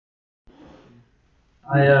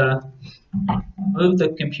I moved the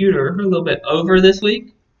computer a little bit over this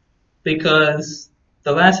week because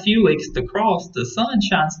the last few weeks the cross, the sun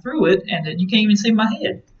shines through it, and then you can't even see my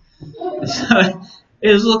head. So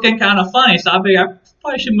it was looking kind of funny. So I figured I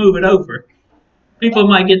probably should move it over. People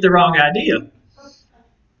might get the wrong idea.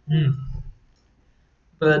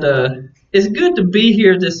 But it's good to be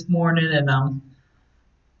here this morning, and I'm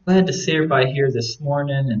glad to see everybody here this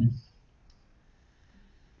morning. And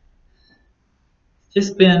it's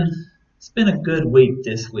been a good week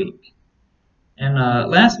this week. And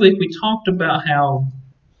last week we talked about how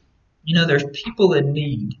there's people in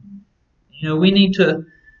need. We need to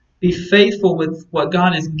be faithful with what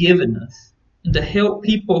God has given us and to help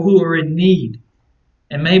people who are in need.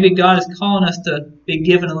 And maybe God is calling us to be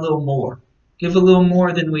given a little more. Give a little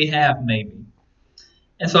more than we have, maybe.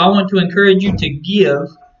 And so I want to encourage you to give,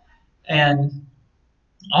 and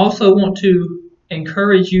also want to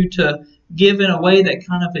encourage you to give in a way that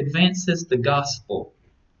kind of advances the gospel.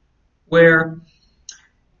 Where,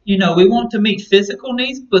 we want to meet physical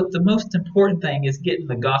needs, but the most important thing is getting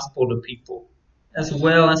the gospel to people as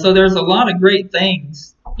well. And so there's a lot of great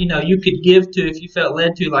things, you could give to if you felt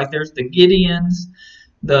led to, like there's the Gideons,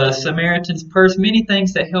 the Samaritan's Purse, many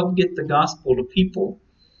things that help get the gospel to people.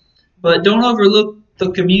 But don't overlook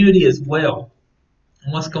the community as well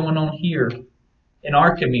and what's going on here in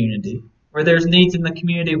our community, where there's needs in the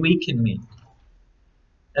community we can meet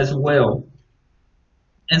as well.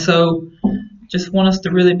 And so just want us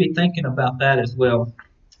to really be thinking about that as well.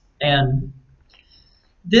 And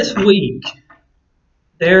this week,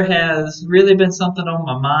 there has really been something on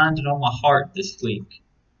my mind and on my heart this week.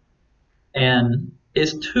 And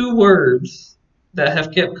it's two words that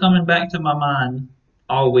have kept coming back to my mind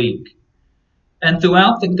all week. And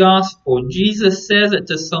throughout the gospel, Jesus says it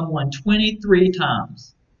to someone 23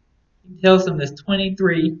 times. He tells them this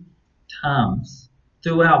 23 times.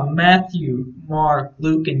 Throughout Matthew, Mark,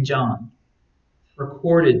 Luke, and John.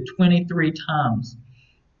 Recorded 23 times.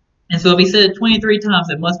 And so if he said it 23 times,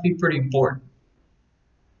 it must be pretty important.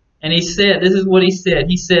 And this is what he said.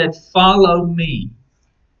 He said, "Follow me."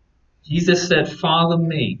 Jesus said, "Follow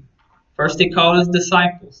me." First he called his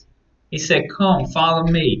disciples. He said, "Come, follow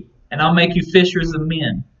me, and I'll make you fishers of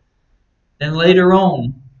men." Then later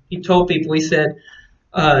on, he told people, he said,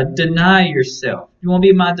 deny yourself. If you want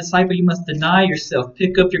to be my disciple, you must deny yourself.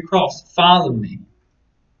 Pick up your cross. Follow me.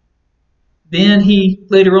 Then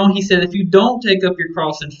later on, he said, if you don't take up your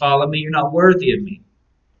cross and follow me, you're not worthy of me.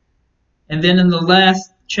 And then in the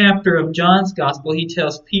last chapter of John's gospel, he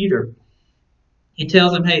tells Peter, he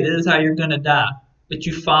tells him, hey, this is how you're going to die, but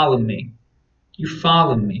you follow me. You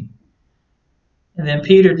follow me. And then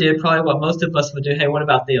Peter did probably what most of us would do. Hey, what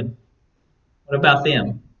about them? What about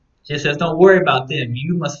them? Jesus says, don't worry about them.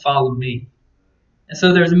 You must follow me. And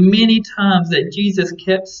so there's many times that Jesus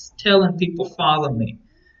kept telling people, follow me.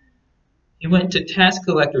 He went to tax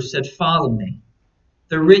collectors, said, follow me.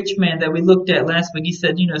 The rich man that we looked at last week, he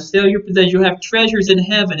said, sell your possessions, you'll have treasures in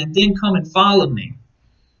heaven, and then come and follow me.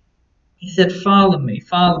 He said, follow me,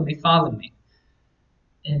 follow me, follow me.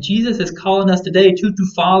 And Jesus is calling us today to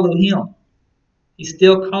follow him. He's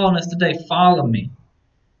still calling us today, follow me.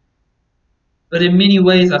 But in many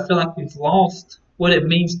ways, I feel like we've lost what it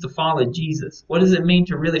means to follow Jesus. What does it mean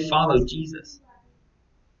to really follow Jesus?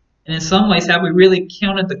 And in some ways, have we really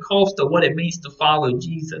counted the cost of what it means to follow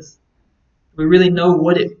Jesus? Do we really know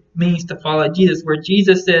what it means to follow Jesus? Where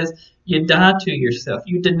Jesus says, you die to yourself.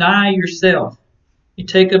 You deny yourself. You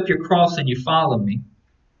take up your cross and you follow me.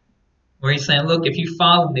 Where he's saying, look, if you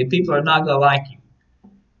follow me, people are not going to like you.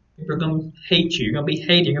 People are going to hate you. You're going to be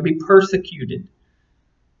hated. You're going to be persecuted.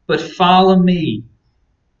 But follow me.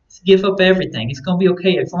 Just give up everything. It's going to be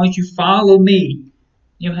okay. As long as you follow me,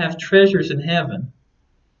 you'll have treasures in heaven.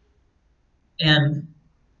 And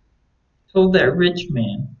told that rich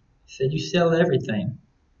man, he said, you sell everything.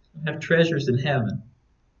 You'll have treasures in heaven.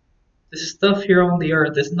 This stuff here on the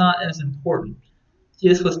earth is not as important.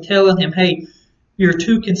 Jesus was telling him, hey, you're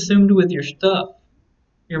too consumed with your stuff.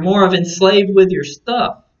 You're more of enslaved with your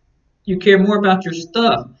stuff. You care more about your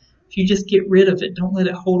stuff. If you just get rid of it, don't let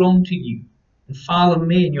it hold on to you. And follow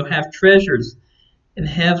me, and you'll have treasures in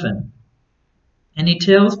heaven. And he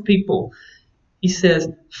tells people, he says,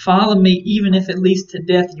 follow me even if it leads to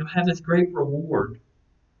death, and you'll have this great reward.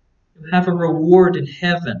 You'll have a reward in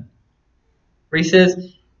heaven. Where he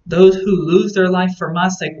says, those who lose their life for my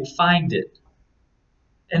sake will find it.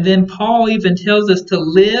 And then Paul even tells us to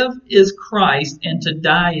live is Christ and to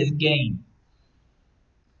die is gain.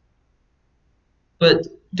 But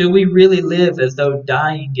do we really live as though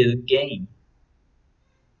dying is gain?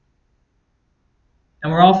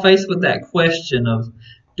 And we're all faced with that question of,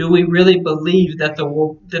 Do we really believe that the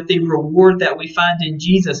reward that we find in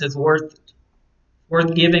Jesus is worth it?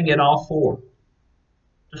 Worth giving it all for?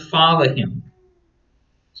 To follow him.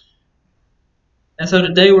 And so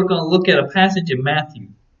today we're going to look at a passage in Matthew.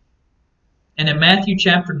 And in Matthew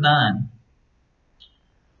chapter 9,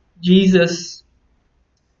 Jesus,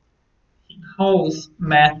 he calls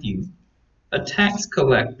Matthew a tax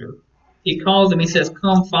collector. He calls him, he says,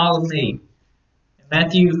 "Come follow me." And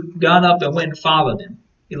Matthew got up and went and followed him.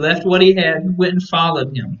 He left what he had and went and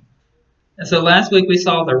followed him. And so last week we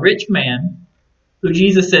saw the rich man who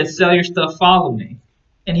Jesus said, "Sell your stuff, follow me."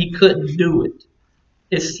 And he couldn't do it.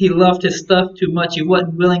 He loved his stuff too much. He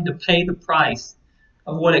wasn't willing to pay the price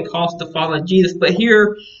of what it cost to follow Jesus. But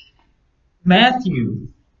here, Matthew,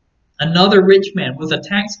 another rich man, was a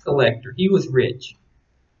tax collector. He was rich.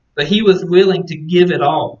 But he was willing to give it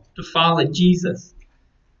all to follow Jesus.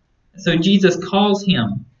 So Jesus calls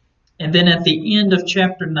him. And then at the end of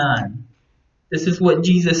chapter 9, this is what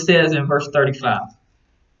Jesus says in verse 35.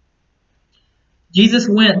 Jesus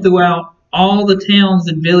went throughout all the towns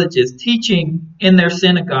and villages, teaching in their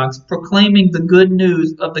synagogues, proclaiming the good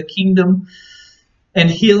news of the kingdom and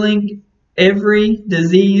healing every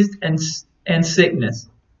disease and sickness.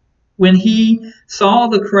 When he saw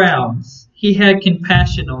the crowds, he had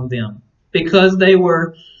compassion on them, because they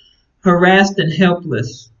were harassed and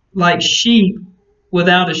helpless, like sheep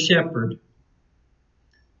without a shepherd.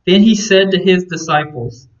 Then he said to his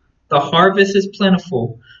disciples, "The harvest is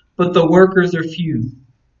plentiful, but the workers are few.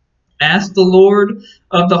 Ask the Lord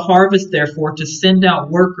of the harvest, therefore, to send out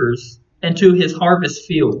workers into his harvest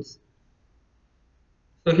fields."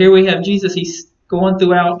 So here we have Jesus. He's going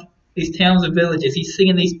throughout these towns and villages. He's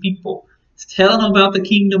seeing these people. He's telling them about the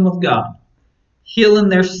kingdom of God, healing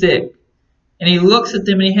their sick. And he looks at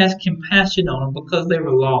them and he has compassion on them because they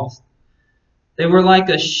were lost. They were like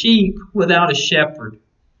a sheep without a shepherd.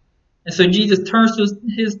 And so Jesus turns to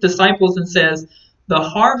his disciples and says, "The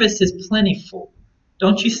harvest is plentiful."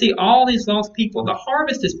 Don't you see all these lost people? The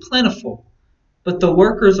harvest is plentiful, but the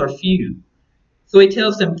workers are few. So he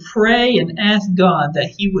tells them, pray and ask God that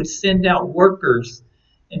he would send out workers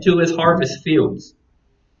into his harvest fields.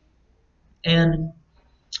 And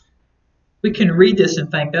we can read this and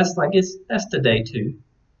think that's today too.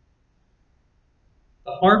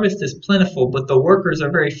 The harvest is plentiful, but the workers are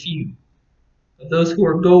very few. Those who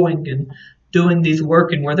are going and doing these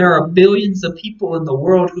work, and where there are billions of people in the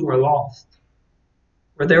world who are lost,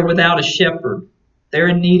 where they're without a shepherd, they're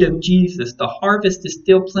in need of Jesus. The harvest is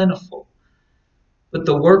still plentiful, but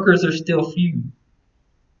the workers are still few.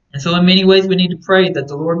 And so in many ways we need to pray that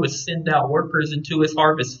the Lord would send out workers into his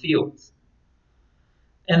harvest fields.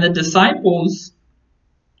 And the disciples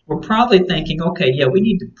were probably thinking, okay, yeah, we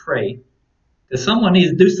need to pray, because someone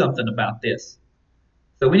needs to do something about this.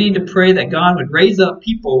 So we need to pray that God would raise up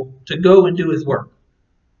people to go and do his work.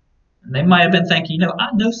 And they might have been thinking, I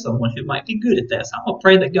know someone who might be good at this. I'm going to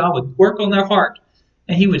pray that God would work on their heart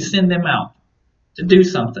and he would send them out to do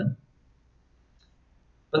something.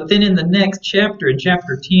 But then in the next chapter, in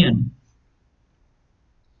chapter 10,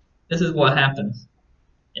 this is what happens.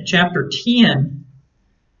 In chapter 10,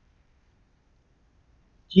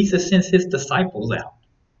 Jesus sends his disciples out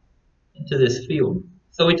into this field.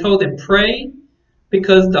 So he told them, pray,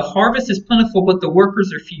 because the harvest is plentiful, but the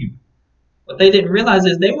workers are few. What they didn't realize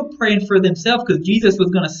is they were praying for themselves, because Jesus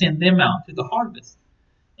was going to send them out to the harvest,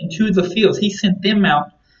 into the fields. He sent them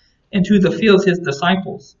out into the fields, his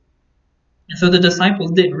disciples. And so the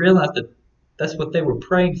disciples didn't realize that that's what they were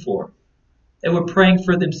praying for. They were praying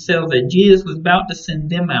for themselves, that Jesus was about to send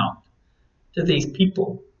them out to these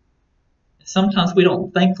people. Sometimes we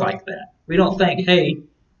don't think like that. We don't think, hey,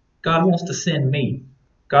 God wants to send me.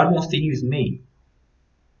 God wants to use me.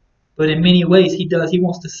 But in many ways, he does. He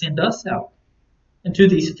wants to send us out into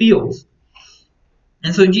these fields.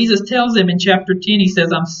 And so Jesus tells them in chapter 10, he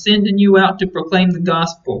says, I'm sending you out to proclaim the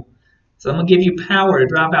gospel. So I'm going to give you power to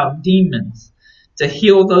drive out demons, to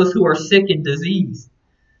heal those who are sick and diseased.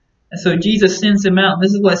 And so Jesus sends them out. And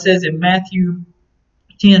this is what it says in Matthew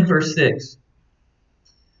 10, verse 6.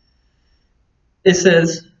 It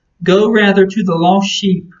says, go rather to the lost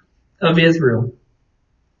sheep of Israel,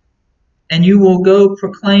 and you will go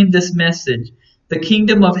proclaim this message. The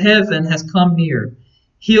kingdom of heaven has come near.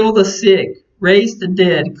 Heal the sick, raise the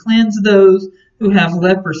dead, cleanse those who have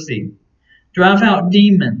leprosy, drive out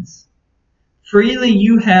demons. Freely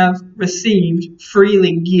you have received,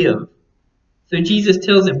 freely give. So Jesus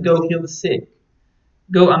tells them, go heal the sick.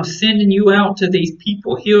 Go, I'm sending you out to these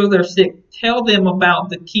people. Heal their sick. Tell them about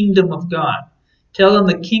the kingdom of God. Tell them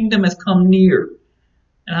the kingdom has come near.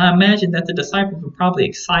 And I imagine that the disciples were probably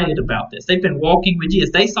excited about this. They've been walking with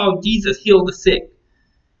Jesus. They saw Jesus heal the sick.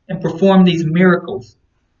 and perform these miracles.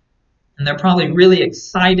 And they're probably really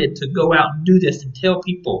excited to go out and do this and tell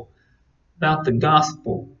people about the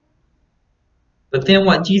gospel. But then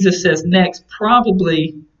what Jesus says next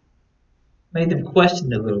probably made them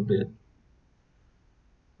question a little bit.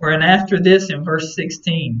 Wherein after this, in verse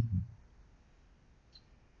 16,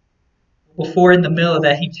 before in the middle of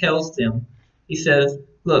that, he tells them, he says,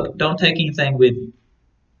 look, don't take anything with you.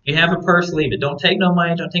 You have a purse, leave it. Don't take no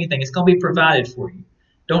money, don't take anything. It's going to be provided for you.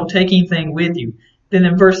 Don't take anything with you. Then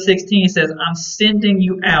in verse 16, he says, I'm sending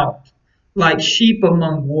you out like sheep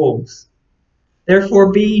among wolves.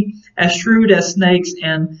 Therefore be as shrewd as snakes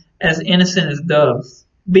and as innocent as doves.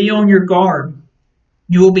 Be on your guard.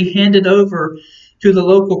 You will be handed over to the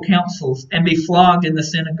local councils and be flogged in the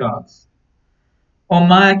synagogues. On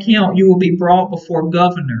my account you will be brought before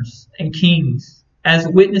governors and kings as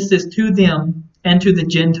witnesses to them and to the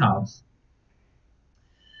Gentiles.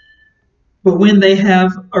 But when they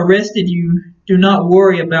have arrested you, do not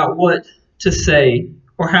worry about what to say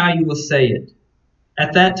or how you will say it.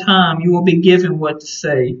 At that time you will be given what to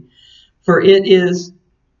say, for it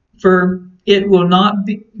will not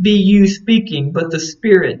be you speaking, but the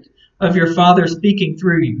Spirit of your Father speaking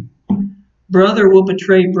through you. Brother will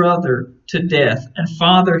betray brother to death, and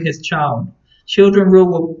father his child. Children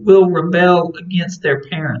will rebel against their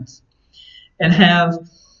parents and have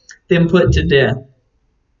them put to death.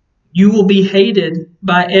 You will be hated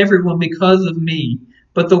by everyone because of me,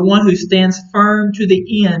 but the one who stands firm to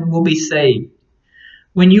the end will be saved.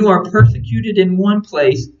 When you are persecuted in one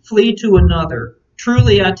place, flee to another.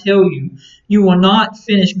 Truly I tell you, you will not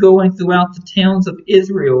finish going throughout the towns of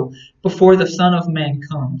Israel before the Son of Man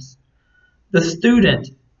comes. The student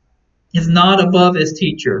is not above his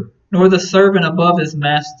teacher, nor the servant above his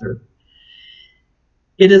master.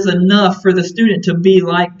 It is enough for the student to be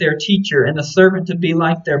like their teacher and the servant to be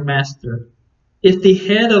like their master. If the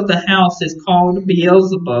head of the house is called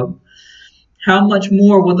Beelzebub, how much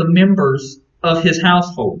more will the members of his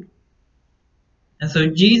household? And so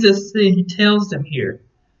Jesus, he tells them here,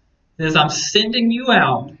 he says, I'm sending you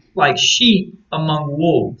out like sheep among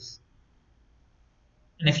wolves.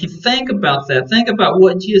 And if you think about that, think about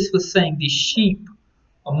what Jesus was saying, these sheep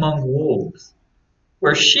among wolves.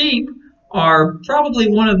 Where sheep are probably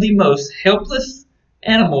one of the most helpless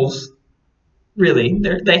animals, really.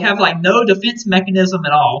 They have like no defense mechanism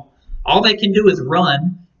at all. All they can do is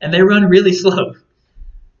run, and they run really slow.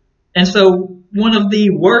 And so one of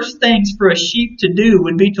the worst things for a sheep to do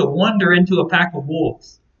would be to wander into a pack of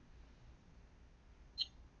wolves.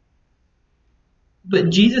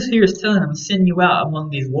 But Jesus here is telling them, send you out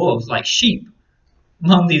among these wolves, like sheep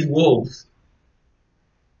among these wolves.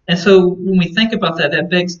 And so when we think about that, that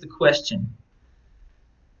begs the question.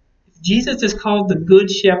 If Jesus is called the Good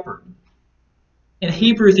Shepherd, in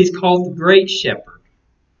Hebrews he's called the Great Shepherd,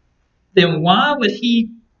 then why would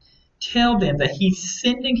he tell them that he's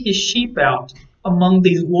sending his sheep out among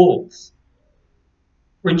these wolves?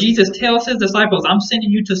 Where Jesus tells his disciples, I'm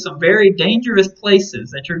sending you to some very dangerous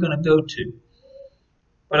places that you're going to go to.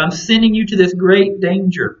 But I'm sending you to this great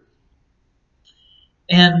danger.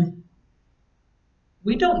 And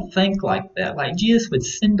we don't think like that, like Jesus would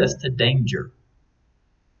send us to danger.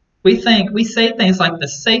 We say things like the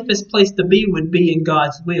safest place to be would be in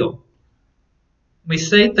God's will. We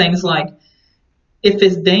say things like, if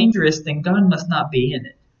it's dangerous, then God must not be in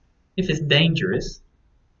it. If it's dangerous,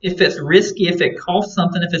 if it's risky, if it costs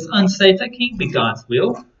something, if it's unsafe, that can't be God's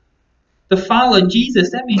will. To follow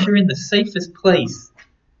Jesus, that means you're in the safest place,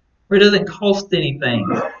 where it doesn't cost anything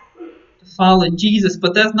to follow Jesus.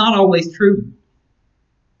 But that's not always true.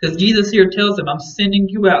 Because Jesus here tells them, I'm sending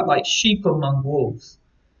you out like sheep among wolves.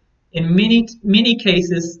 In many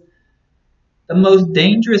cases, the most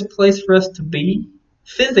dangerous place for us to be,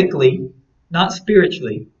 physically, not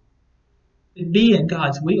spiritually, would be in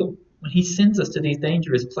God's will. When he sends us to these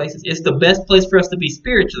dangerous places, it's the best place for us to be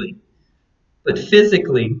spiritually. But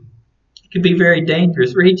physically, it can be very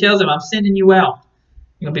dangerous. Where he tells them, I'm sending you out.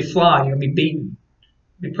 You're going to be flogged, you're going to be beaten,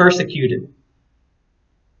 be persecuted.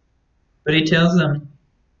 But he tells them,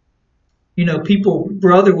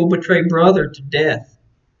 brother will betray brother to death.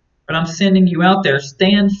 But I'm sending you out there.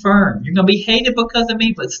 Stand firm. You're going to be hated because of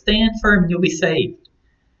me, but stand firm and you'll be saved.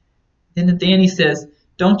 Then at the end he says,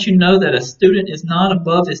 don't you know that a student is not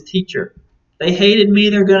above his teacher? They hated me,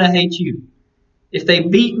 they're going to hate you. If they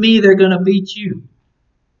beat me, they're going to beat you.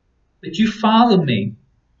 But you follow me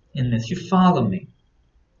in this. You follow me.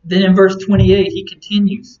 Then in verse 28, he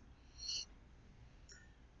continues.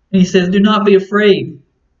 And he says, do not be afraid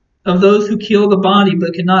of those who kill the body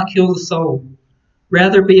but cannot kill the soul.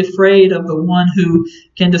 Rather be afraid of the one who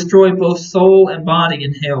can destroy both soul and body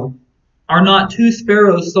in hell. Are not 2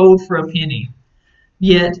 sparrows sold for a penny?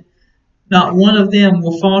 Yet not one of them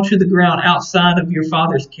will fall to the ground outside of your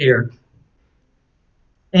Father's care.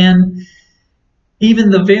 And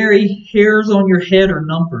even the very hairs on your head are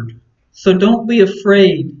numbered. So don't be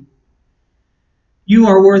afraid. You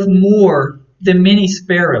are worth more than many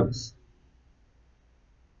sparrows.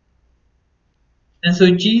 And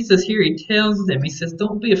so Jesus here, he tells them, he says,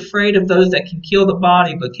 don't be afraid of those that can kill the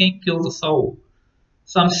body but can't kill the soul.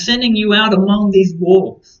 So I'm sending you out among these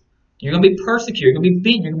wolves. You're going to be persecuted. You're going to be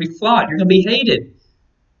beaten. You're going to be flogged. You're going to be hated.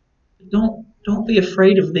 Don't be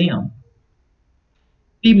afraid of them.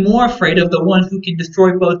 Be more afraid of the one who can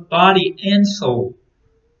destroy both body and soul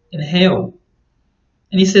in hell.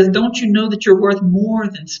 And he says, don't you know that you're worth more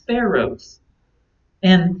than sparrows?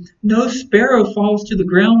 And no sparrow falls to the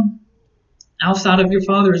ground outside of your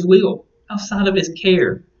Father's will, outside of his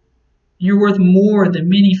care. You're worth more than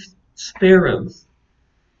many sparrows.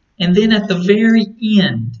 And then at the very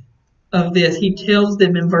end of this, he tells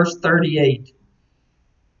them in verse 38,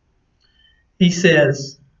 he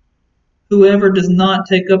says, whoever does not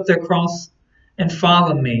take up their cross and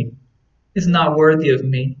follow me is not worthy of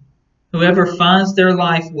me. Whoever finds their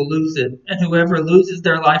life will lose it, and whoever loses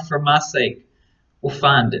their life for my sake will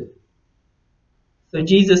find it. So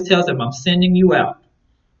Jesus tells them, I'm sending you out.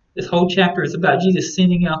 This whole chapter is about Jesus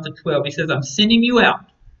sending out the 12. He says, I'm sending you out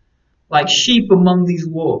like sheep among these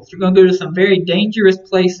wolves. You're going to go to some very dangerous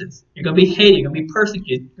places. You're going to be hated. You're going to be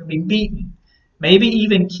persecuted. You're going to be beaten. Maybe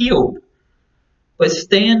even killed. But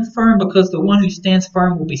stand firm, because the one who stands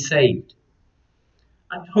firm will be saved.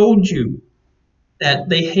 I told you that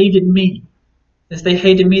they hated me. As they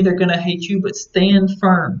hated me, they're going to hate you. But stand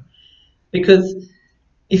firm. Because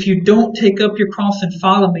if you don't take up your cross and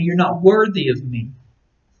follow me, you're not worthy of me.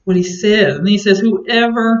 What he says. And he says,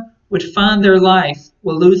 whoever would find their life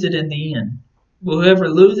will lose it in the end. Whoever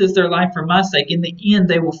loses their life for my sake, in the end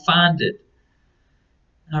they will find it.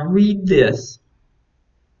 And I read this,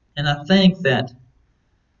 and I think that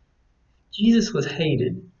Jesus was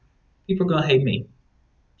hated. People are going to hate me.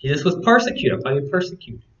 Jesus was persecuted. I'll probably be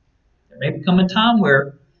persecuted. There may come a time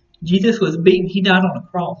where Jesus was beaten. He died on a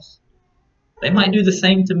cross. They might do the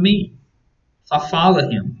same to me if I follow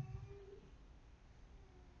him.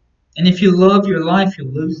 And if you love your life,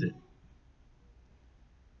 you'll lose it.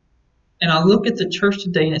 And I look at the church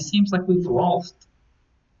today, and it seems like we've lost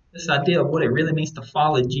this idea of what it really means to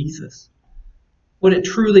follow Jesus. What it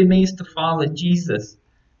truly means to follow Jesus.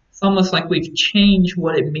 It's almost like we've changed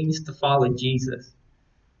what it means to follow Jesus.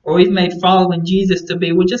 Or we've made following Jesus to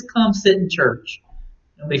be, well, just come sit in church.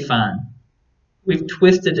 It'll be fine. We've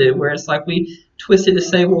twisted it where it's like we twisted to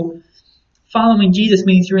say, well, following Jesus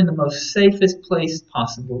means you're in the most safest place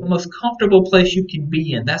possible. The most comfortable place you can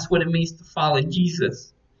be in. That's what it means to follow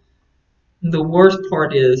Jesus. And the worst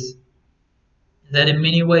part is that in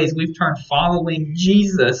many ways we've turned following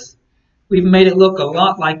Jesus, we've made it look a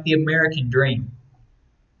lot like the American dream.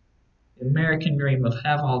 The American dream of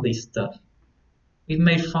have all these stuff. We've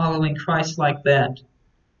made following Christ like that.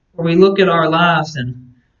 Where we look at our lives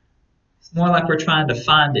and it's more like we're trying to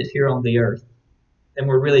find it here on the earth than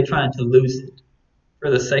we're really trying to lose it for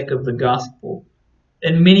the sake of the gospel.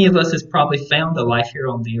 And many of us has probably found a life here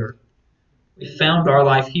on the earth. We found our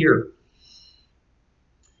life here.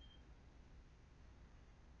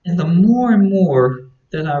 And the more and more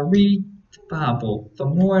that I read the Bible, the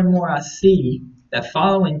more and more I see that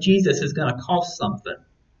following Jesus is going to cost something.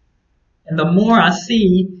 And the more I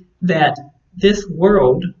see that this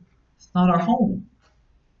world is not our home.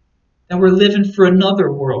 That we're living for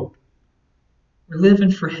another world. We're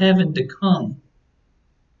living for heaven to come.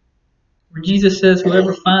 Where Jesus says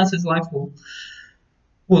whoever finds his life will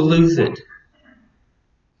lose it.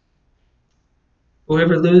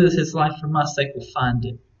 Whoever loses his life for my sake will find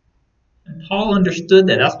it. And Paul understood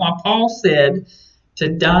that. That's why Paul said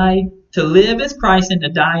to live is Christ and to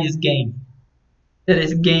die is gain. That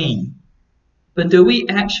is gain. But do we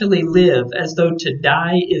actually live as though to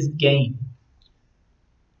die is gain?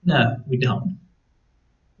 No, we don't.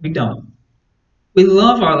 We don't. We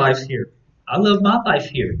love our lives here. I love my life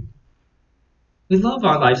here. We love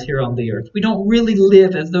our lives here on the earth. We don't really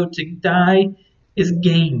live as though to die is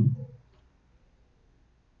gain.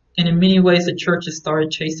 And in many ways, the church has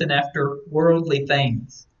started chasing after worldly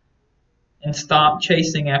things and stopped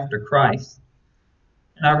chasing after Christ.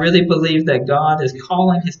 And I really believe that God is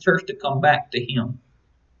calling his church to come back to him,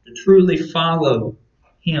 to truly follow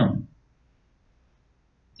him.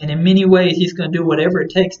 And in many ways, he's going to do whatever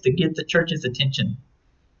it takes to get the church's attention.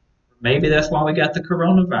 Maybe that's why we got the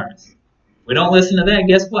coronavirus. If we don't listen to that,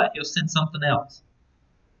 guess what? He'll send something else.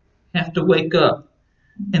 We have to wake up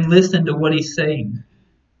and listen to what he's saying.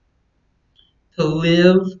 To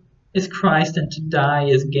live is Christ and to die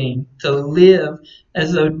is gain. To live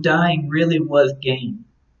as though dying really was gain.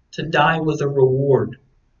 To die was a reward.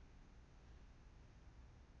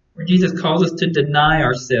 Where Jesus calls us to deny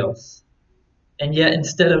ourselves. And yet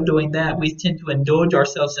instead of doing that, we tend to indulge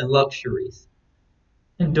ourselves in luxuries.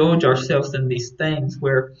 Indulge ourselves in these things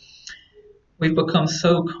where we've become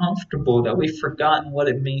so comfortable that we've forgotten what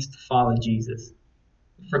it means to follow Jesus.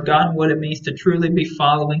 We've forgotten what it means to truly be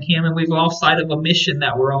following Him, and we've lost sight of a mission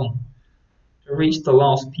that we're on, to reach the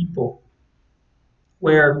lost people.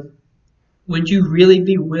 Where would you really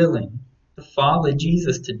be willing to follow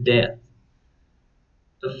Jesus to death?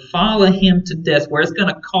 To follow Him to death, where it's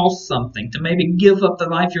going to cost something. To maybe give up the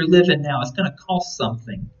life you're living now, it's going to cost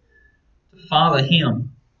something to follow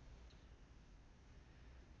Him.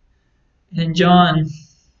 In John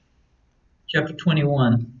chapter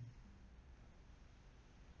 21,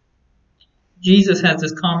 Jesus has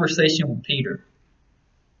this conversation with Peter.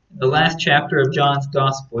 In the last chapter of John's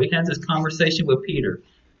Gospel, he has this conversation with Peter.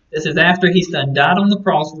 This is after he's done died on the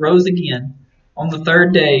cross, rose again on the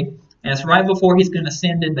third day, and it's right before he's going to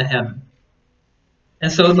ascend into heaven.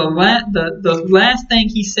 And so the last thing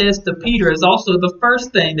he says to Peter is also the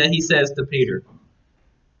first thing that he says to Peter.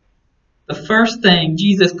 The first thing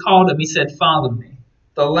Jesus called him, he said, "Follow me."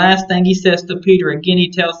 The last thing he says to Peter, again he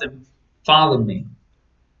tells him, "Follow me."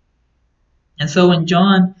 And so in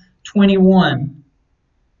John 21,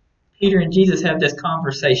 Peter and Jesus have this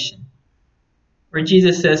conversation where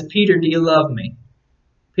Jesus says, "Peter, do you love me?"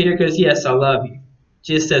 Peter goes, "Yes, I love you."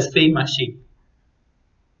 Jesus says, "Feed my sheep."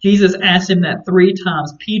 Jesus asks him that 3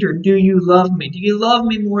 times. "Peter, do you love me? Do you love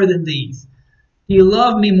me more than these? Do you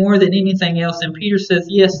love me more than anything else?" And Peter says,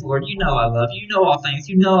 "Yes, Lord, you know I love you. You know all things.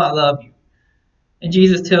 You know I love you." And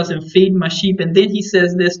Jesus tells him, "Feed my sheep." And then he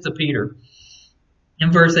says this to Peter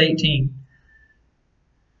in verse 18.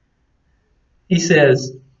 He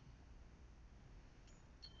says,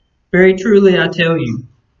 "Very truly I tell you,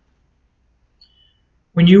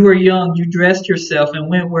 when you were young, you dressed yourself and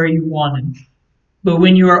went where you wanted. But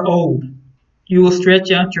when you are old, you will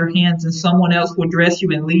stretch out your hands and someone else will dress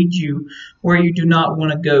you and lead you where you do not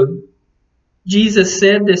want to go." Jesus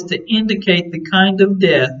said this to indicate the kind of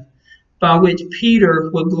death by which Peter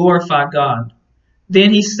would glorify God.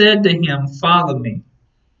 Then he said to him, "Follow me."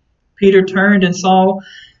 Peter turned and saw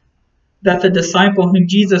that the disciple whom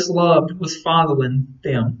Jesus loved was following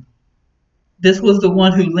them. This was the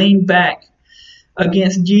one who leaned back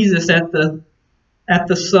against Jesus at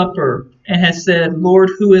the supper and had said,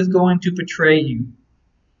 "Lord, who is going to betray you?"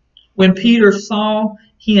 When Peter saw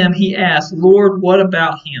him, he asked, "Lord, what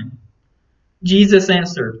about him?" Jesus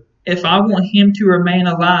answered, "If I want him to remain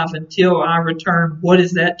alive until I return, what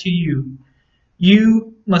is that to you?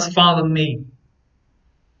 You must follow me."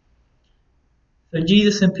 So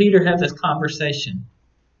Jesus and Peter have this conversation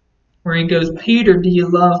where he goes, "Peter, do you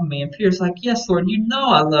love me?" And Peter's like, "Yes, Lord, you know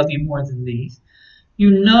I love you more than these.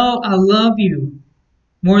 You know I love you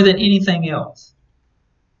more than anything else."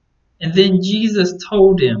 And then Jesus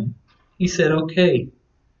told him, he said, "Okay,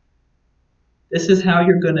 this is how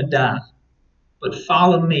you're going to die, but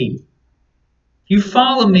follow me. If you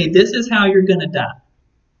follow me, this is how you're going to die."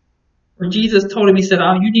 Where Jesus told him, he said,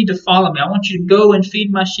 "Oh, you need to follow me. I want you to go and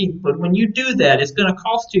feed my sheep. But when you do that, it's going to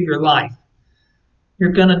cost you your life.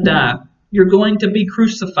 You're going to die. You're going to be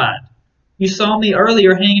crucified. You saw me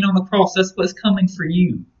earlier hanging on the cross. That's what's coming for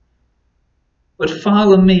you. But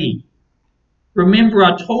follow me. Remember,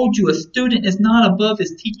 I told you a student is not above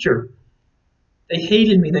his teacher. They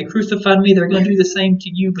hated me. They crucified me. They're going to do the same to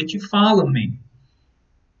you, but you follow me.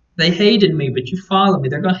 They hated me, but you follow me.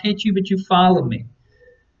 They're going to hate you, but you follow me."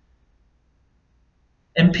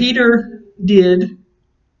 And Peter did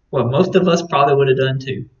what most of us probably would have done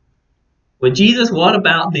too. "Well, Jesus, what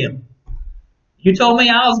about them? You told me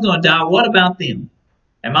I was going to die. What about them?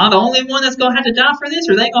 Am I the only one that's going to have to die for this,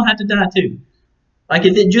 or are they going to have to die too? Like,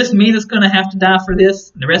 is it just me that's going to have to die for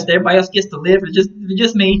this, and the rest of everybody else gets to live? Or is it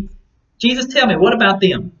just me? Jesus, tell me, what about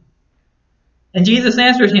them?" And Jesus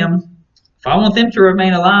answered him, "If I want them to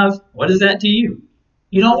remain alive, what is that to you?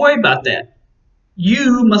 You don't worry about that.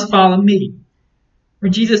 You must follow me." Where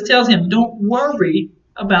Jesus tells him, don't worry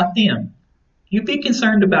about them. You be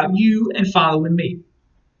concerned about you and following me.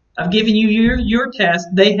 I've given you your task.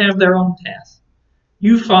 They have their own task.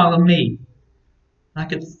 You follow me. I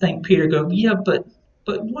could think Peter go, "Yeah, but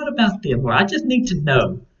what about them? Well, I just need to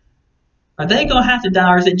know. Are they going to have to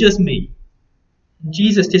die, or is it just me?" And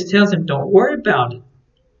Jesus just tells him, don't worry about it.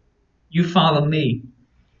 You follow me.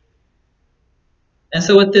 And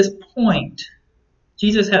so at this point,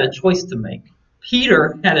 Jesus had a choice to make.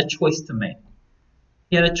 Peter had a choice to make.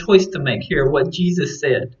 He had a choice to make here, what Jesus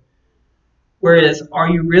said. Whereas, are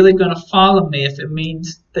you really going to follow me if it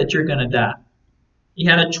means that you're going to die? He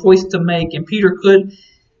had a choice to make, and Peter could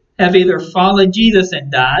have either followed Jesus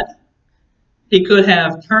and died. He could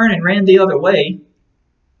have turned and ran the other way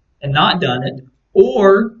and not done it.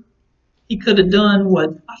 Or he could have done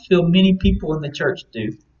what I feel many people in the church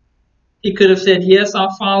do. He could have said, yes,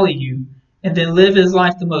 I'll follow you, and then live his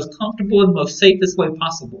life the most comfortable and most safest way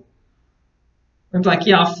possible. It's like,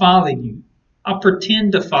 yeah, I'll follow you. I'll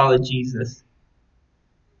pretend to follow Jesus,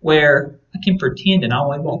 where I can pretend and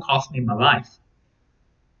it won't cost me my life.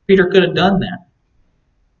 Peter could have done that.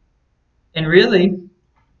 And really,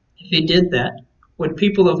 if he did that, would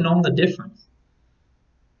people have known the difference?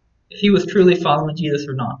 If he was truly following Jesus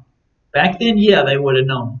or not? Back then, yeah, they would have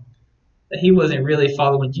known that he wasn't really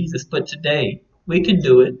following Jesus. But today, we can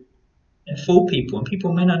do it and fool people, and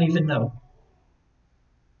people may not even know.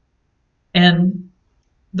 And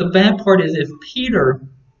the bad part is if Peter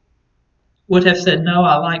would have said, no,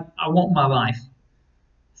 I want my life.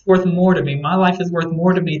 It's worth more to me. My life is worth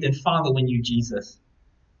more to me than following you, Jesus.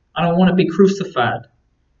 I don't want to be crucified.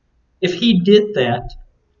 If he did that,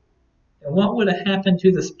 then what would have happened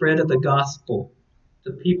to the spread of the gospel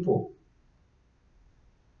to people?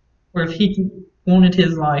 Or if he wanted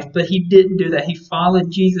his life, but he didn't do that. He followed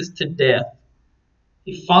Jesus to death.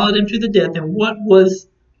 He followed him to the death. And what was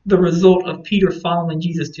the result of Peter following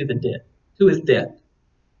Jesus to his death?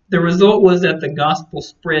 The result was that the gospel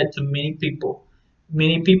spread to many people.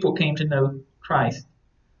 Many people came to know Christ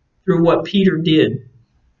through what Peter did.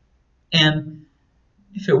 And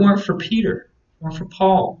if it weren't for Peter, or for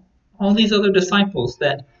Paul, all these other disciples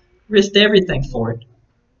that risked everything for it,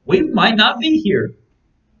 we might not be here.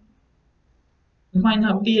 We might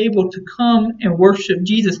not be able to come and worship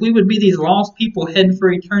Jesus. We would be these lost people heading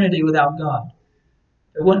for eternity without God.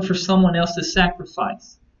 If it wasn't for someone else's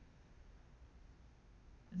sacrifice.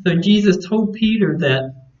 So Jesus told Peter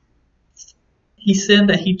that, he said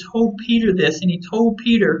that he told Peter this, and he told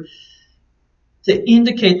Peter to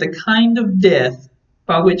indicate the kind of death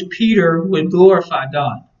by which Peter would glorify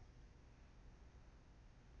God.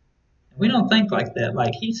 We don't think like that.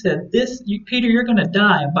 Like he said, Peter, you're going to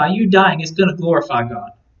die, and by you dying, it's going to glorify God.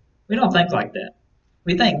 We don't think like that.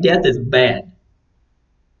 We think death is bad.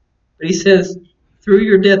 But he says, through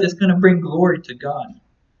your death, it's going to bring glory to God.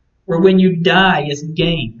 Where when you die is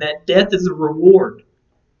gain. That death is a reward.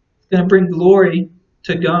 It's going to bring glory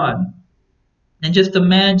to God. And just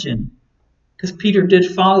imagine, because Peter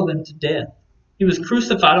did follow him to death. He was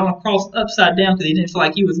crucified on a cross upside down because he didn't feel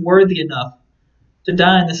like he was worthy enough to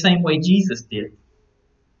die in the same way Jesus did.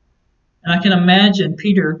 And I can imagine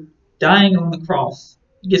Peter dying on the cross.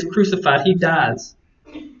 He gets crucified, he dies.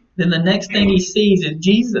 Then the next thing he sees is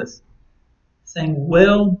Jesus saying,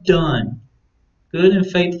 well done, good and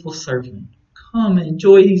faithful servant. Come and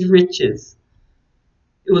enjoy these riches.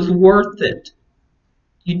 It was worth it.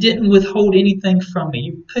 You didn't withhold anything from me.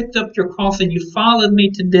 You picked up your cross and you followed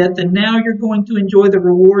me to death, and now you're going to enjoy the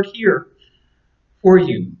reward here for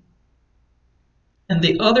you. And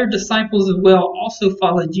the other disciples as well also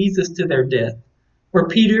followed Jesus to their death, where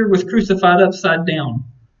Peter was crucified upside down.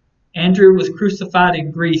 Andrew was crucified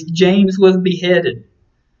in Greece. James was beheaded.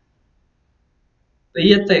 But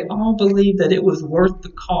yet they all believed that it was worth the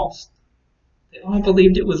cost. They all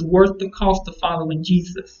believed it was worth the cost of following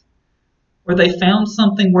Jesus, where they found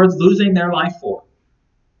something worth losing their life for,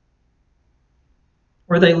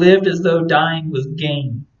 where they lived as though dying was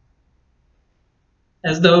gain,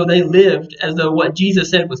 as though they lived as though what Jesus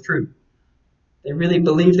said was true. They really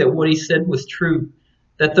believed that what he said was true,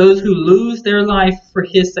 that those who lose their life for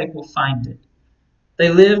his sake will find it. They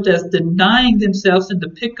lived as denying themselves and to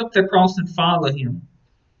pick up their cross and follow him,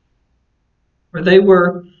 where they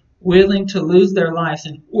were willing to lose their lives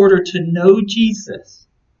in order to know Jesus,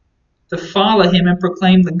 to follow him and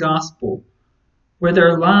proclaim the gospel, where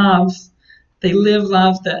their lives, they live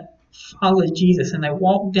lives that follow Jesus, and they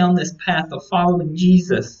walked down this path of following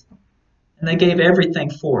Jesus, and they gave everything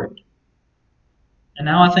for it. And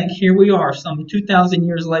now I think here we are, some 2,000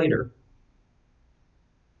 years later,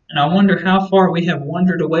 and I wonder how far we have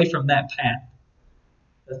wandered away from that path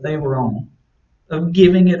that they were on, of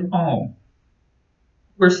giving it all,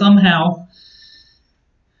 where somehow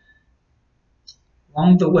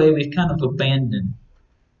along the way we've kind of abandoned.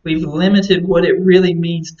 We've limited what it really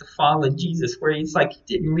means to follow Jesus, where it's like it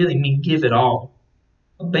didn't really mean give it all.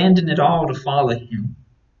 Abandon it all to follow him.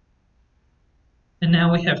 And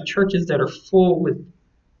now we have churches that are full with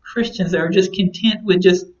Christians that are just content with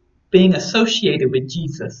just being associated with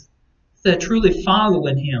Jesus, instead of truly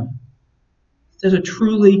following him, instead of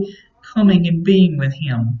truly coming and being with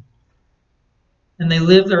him. And they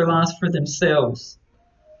live their lives for themselves.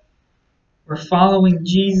 where following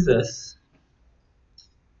Jesus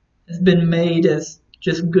has been made as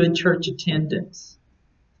just good church attendance.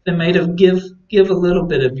 It's been made of give a little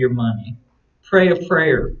bit of your money, pray a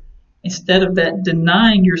prayer, instead of that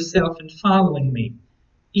denying yourself and following me,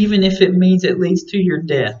 even if it means it leads to your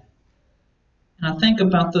death. And I think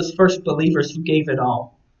about those first believers who gave it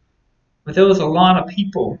all. But there was a lot of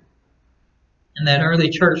people in that early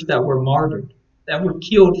church that were martyred, that were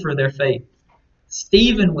killed for their faith.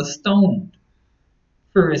 Stephen was stoned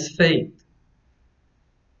for his faith.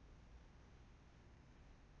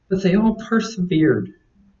 But they all persevered.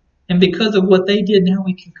 And because of what they did, now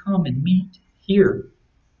we can come and meet here,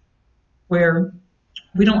 where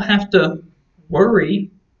we don't have to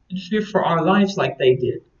worry and fear for our lives like they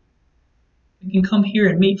did. We can come here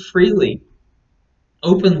and meet freely,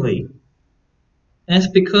 openly. And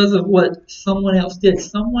it's because of what someone else did.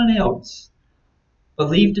 Someone else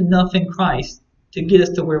believed enough in Christ to get us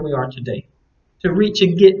to where we are today, to reach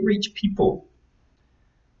people.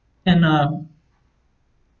 And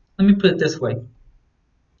let me put it this way.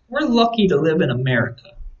 We're lucky to live in America.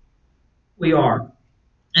 We are.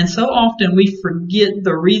 And so often we forget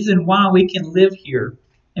the reason why we can live here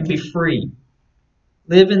and be free.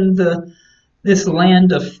 Live in this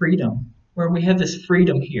land of freedom, where we have this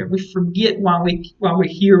freedom here. We forget why we're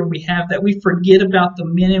here and we have that. We forget about the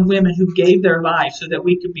men and women who gave their lives so that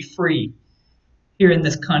we could be free here in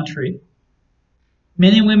this country.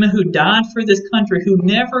 Men and women who died for this country, who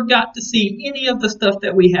never got to see any of the stuff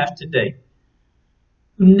that we have today,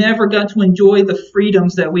 who never got to enjoy the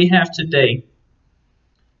freedoms that we have today.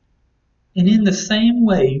 And in the same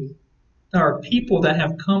way, there are people that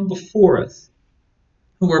have come before us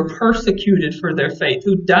who were persecuted for their faith,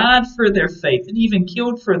 who died for their faith, and even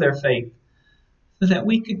killed for their faith, so that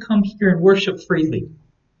we could come here and worship freely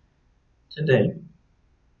today.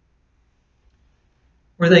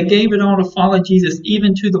 Where they gave it all to follow Jesus,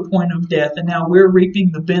 even to the point of death, and now we're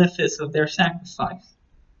reaping the benefits of their sacrifice.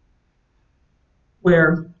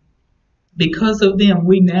 Where, because of them,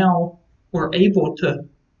 we were able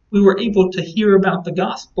to hear about the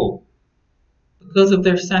gospel because of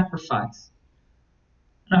their sacrifice.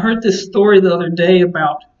 And I heard this story the other day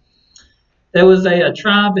about, there was a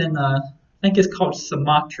tribe in, I think it's called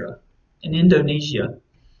Sumatra in Indonesia.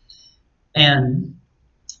 And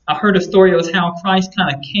I heard a story. It was how Christ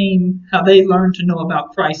kind of came, how they learned to know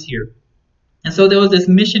about Christ here. And so there was this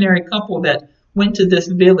missionary couple that went to this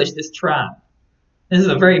village, this tribe. This is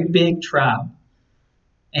a very big tribe.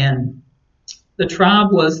 And the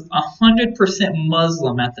tribe was 100%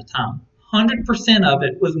 Muslim at the time. 100% of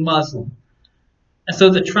it was Muslim. And so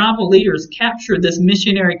the tribal leaders captured this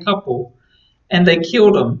missionary couple, and they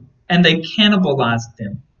killed them, and they cannibalized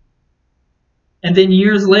them. And then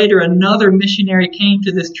years later, another missionary came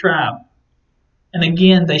to this tribe. And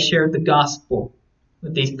again, they shared the gospel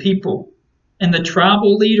with these people. And the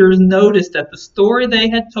tribal leaders noticed that the story they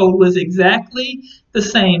had told was exactly the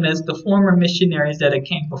same as the former missionaries that had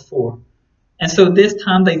came before. And so this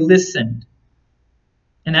time they listened.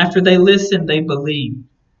 And after they listened, they believed.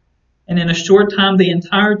 And in a short time, the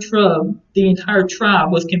entire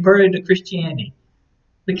tribe was converted to Christianity,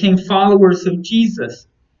 became followers of Jesus.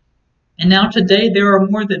 And now today, there are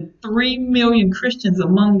more than 3 million Christians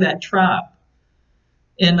among that tribe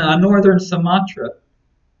in northern Sumatra.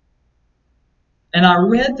 And I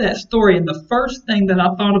read that story, and the first thing that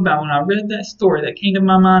I thought about when I read that story that came to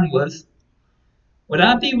my mind was, would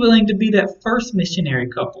I be willing to be that first missionary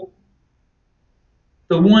couple?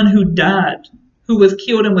 The one who died, who was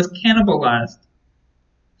killed and was cannibalized,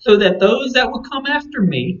 so that those that would come after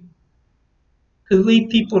me could lead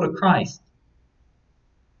people to Christ.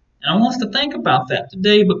 And I want us to think about that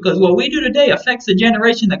today, because what we do today affects the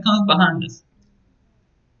generation that comes behind us.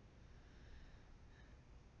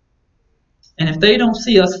 And if they don't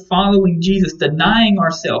see us following Jesus, denying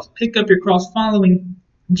ourselves, pick up your cross, following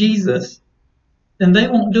Jesus, then they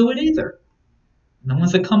won't do it either. And the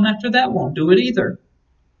ones that come after that won't do it either.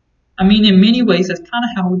 I mean, in many ways, that's kind of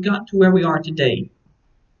how we got to where we are today.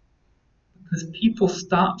 Because people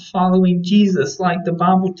stopped following Jesus like the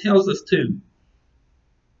Bible tells us to.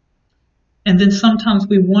 And then sometimes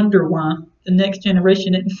we wonder why the next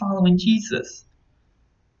generation isn't following Jesus.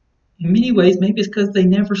 In many ways, maybe it's because they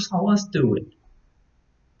never saw us do it.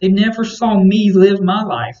 They never saw me live my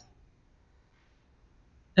life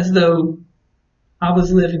as though I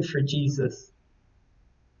was living for Jesus.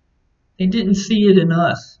 They didn't see it in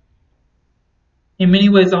us. In many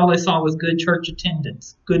ways, all they saw was good church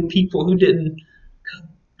attendance, good people who didn't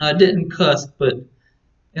cuss, but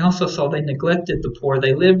they also saw they neglected the poor.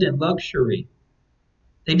 They lived in luxury.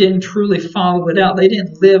 They didn't truly follow it out. They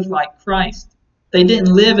didn't live like Christ. They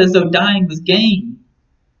didn't live as though dying was gain.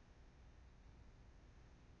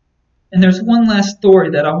 And there's one last story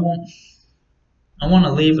that I want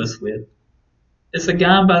to leave us with. It's a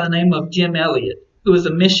guy by the name of Jim Elliot, who was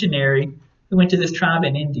a missionary who went to this tribe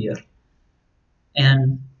in India.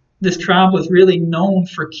 And this tribe was really known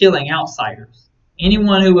for killing outsiders.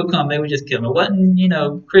 Anyone who would come, they would just kill them. It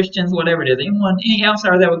wasn't, Christians, whatever it is. Any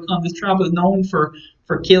outsider that would come, this tribe was known for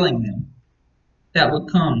killing them that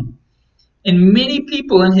would come. And many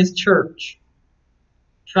people in his church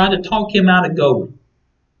tried to talk him out of going.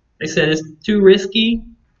 They said, it's too risky.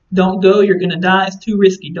 Don't go. You're going to die. It's too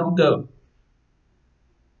risky. Don't go.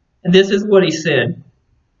 And this is what he said.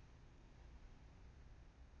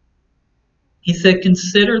 He said,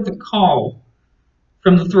 consider the call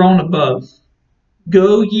from the throne above.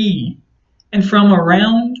 Go ye, and from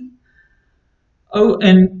around,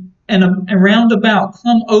 round about,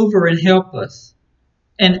 come over and help us.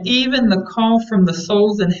 And even the call from the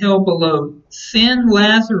souls in hell below, send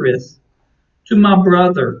Lazarus to my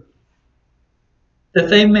brother, that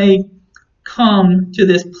they may come to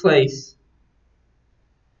this place.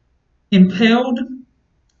 Impelled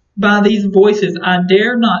by these voices, I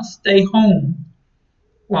dare not stay home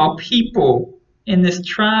while people in this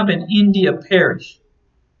tribe in India perish.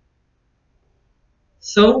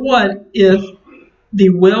 So what if the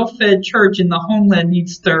well-fed church in the homeland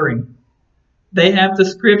needs stirring? They have the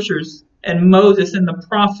scriptures and Moses and the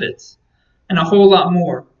prophets and a whole lot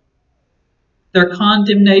more. Their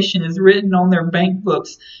condemnation is written on their bank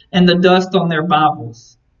books and the dust on their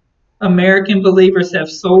Bibles. American believers have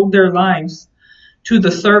sold their lives to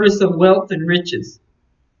the service of wealth and riches.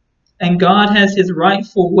 And God has his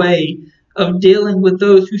rightful way of dealing with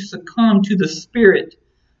those who succumb to the spirit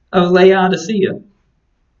of Laodicea.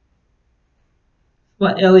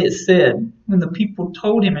 What Eliot said when the people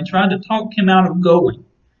told him and tried to talk him out of going.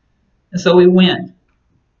 And so he went.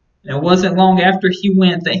 And it wasn't long after he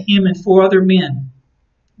went that him and 4 other men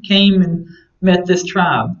came and met this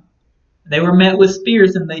tribe. They were met with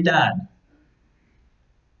spears and they died.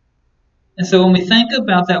 And so when we think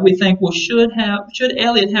about that, we think, well, should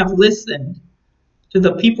Eliot have listened to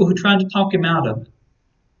the people who tried to talk him out of it?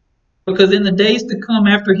 Because in the days to come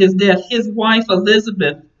after his death, his wife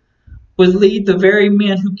Elizabeth would lead the very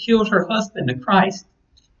men who killed her husband to Christ.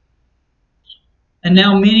 And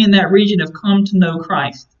now many in that region have come to know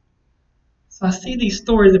Christ. So I see these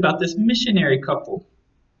stories about this missionary couple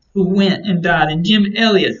who went and died, and Jim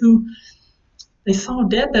Elliot, who they saw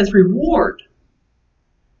death as reward,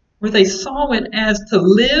 where they saw it as to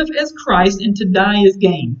live as Christ and to die as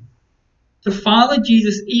gain, to follow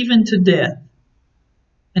Jesus even to death.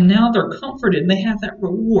 And now they're comforted and they have that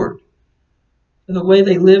reward for the way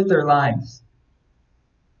they live their lives.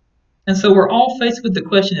 And so we're all faced with the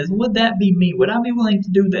question is, would that be me? Would I be willing to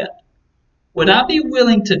do that? Would I be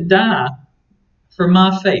willing to die for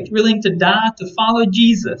my faith, willing to die to follow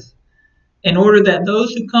Jesus in order that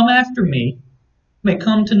those who come after me may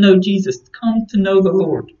come to know Jesus, come to know the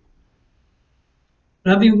Lord?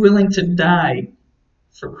 Would I be willing to die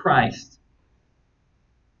for Christ?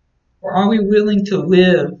 Or are we willing to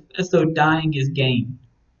live as though dying is gain?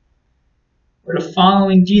 Or to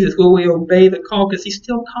following Jesus, will we obey the call? Because he's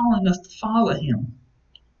still calling us to follow him.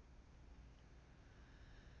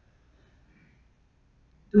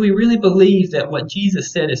 Do we really believe that what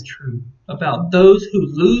Jesus said is true about those who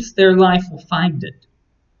lose their life will find it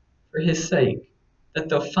for his sake? That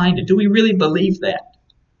they'll find it. Do we really believe that?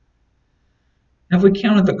 Have we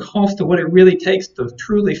counted the cost of what it really takes to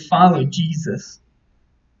truly follow Jesus?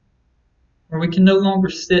 Or we can no longer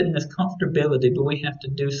sit in this comfortability, but we have to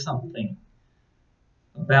do something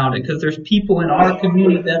about it. Because there's people in our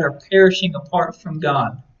community that are perishing apart from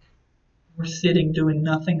God. We're sitting doing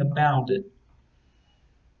nothing about it.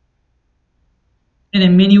 And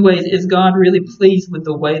in many ways, is God really pleased with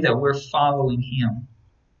the way that we're following him?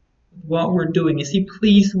 What we're doing? Is he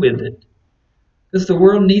pleased with it? Because the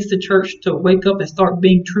world needs the church to wake up and start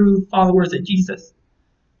being true followers of Jesus.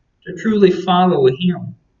 To truly follow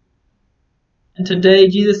him. And today,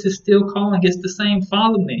 Jesus is still calling us the same,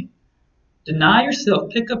 follow me. Deny yourself,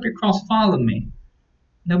 pick up your cross, follow me. And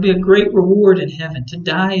there'll be a great reward in heaven. To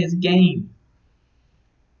die is gain.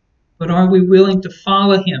 But are we willing to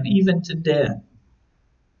follow him even to death?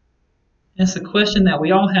 That's a question that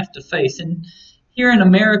we all have to face. And here in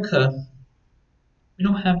America, we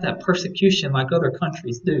don't have that persecution like other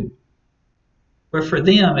countries do. Where for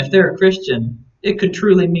them, if they're a Christian, it could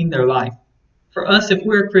truly mean their life. For us, if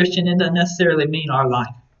we're a Christian, it doesn't necessarily mean our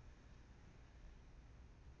life.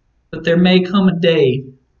 But there may come a day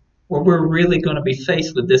where we're really going to be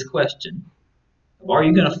faced with this question. Are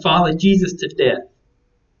you going to follow Jesus to death?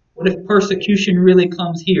 What if persecution really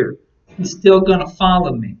comes here? He's still going to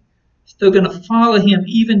follow me. Still going to follow him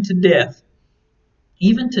even to death.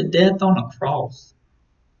 Even to death on a cross.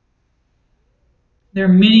 There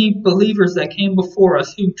are many believers that came before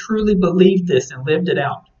us who truly believed this and lived it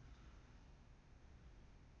out.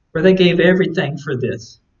 Where they gave everything for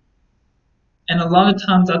this. And a lot of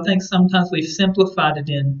times, I think sometimes we've simplified it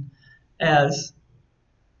in as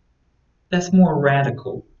that's more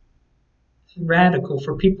radical. It's radical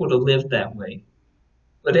for people to live that way.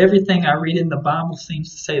 But everything I read in the Bible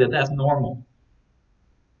seems to say that that's normal.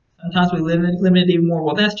 Sometimes we limit it even more.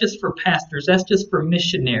 Well, that's just for pastors. That's just for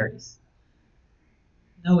missionaries.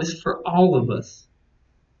 No, it's for all of us.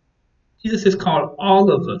 Jesus has called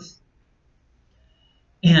all of us.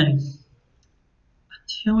 And I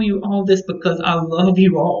tell you all this because I love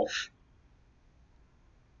you all.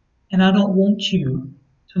 And I don't want you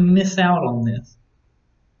to miss out on this.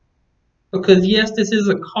 Because yes, this is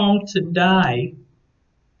a call to die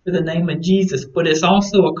for the name of Jesus, but it's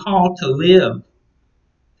also a call to live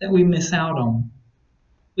that we miss out on.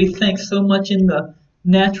 We think so much in the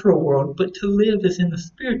natural world, but to live is in the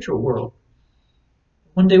spiritual world.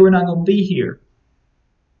 One day we're not going to be here.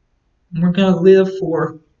 And we're going to live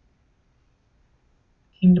for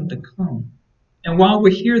the kingdom to come. And while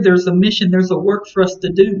we're here, there's a mission, there's a work for us to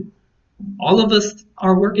do. All of us,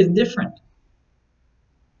 our work is different.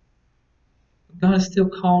 God has still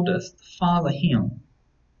called us to follow him.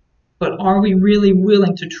 But are we really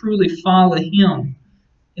willing to truly follow him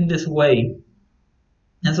in this way?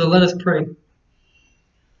 And so let us pray.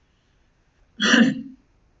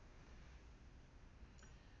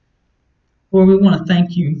 Lord, we want to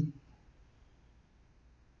thank you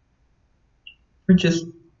for just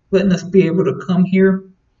letting us be able to come here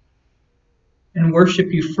and worship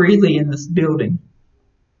you freely in this building.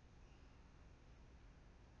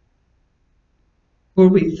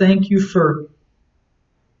 Lord, we thank you for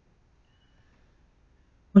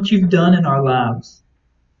what you've done in our lives.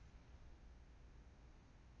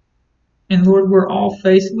 And Lord, we're all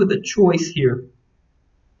faced with a choice here.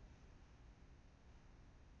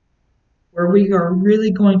 Where we are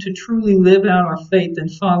really going to truly live out our faith and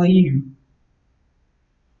follow you.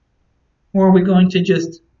 Or are we going to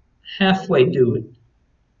just halfway do it?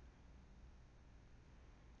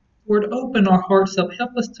 Lord, open our hearts up.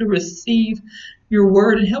 Help us to receive your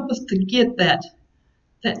word and help us to get that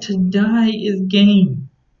to die is gain.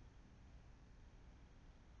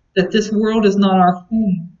 That this world is not our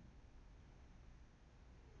home.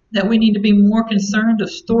 That we need to be more concerned of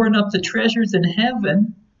storing up the treasures in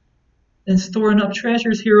heaven than storing up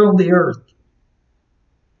treasures here on the earth.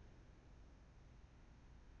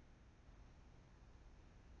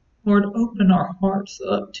 Lord, open our hearts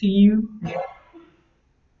up to you.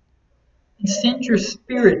 And send your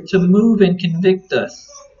Spirit to move and convict us.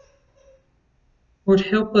 Lord,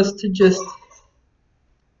 help us to just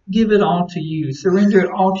give it all to you. Surrender it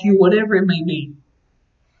all to you, whatever it may be.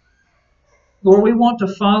 Lord, we want to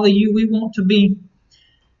follow you. We want to be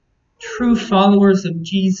true followers of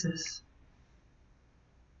Jesus.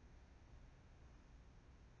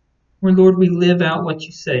 Where, Lord, we live out what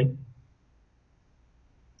you say.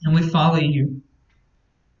 And we follow you.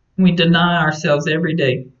 And we deny ourselves every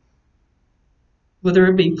day. Whether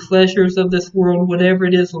it be pleasures of this world, whatever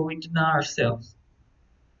it is, Lord, we deny ourselves.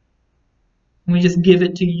 And we just give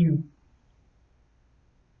it to you.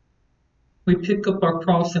 We pick up our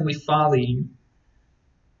cross and we follow you.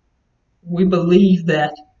 We believe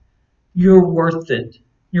that you're worth it.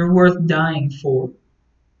 You're worth dying for.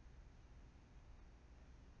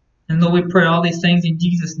 And Lord, we pray all these things in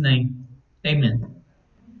Jesus' name. Amen.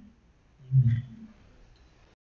 Amen.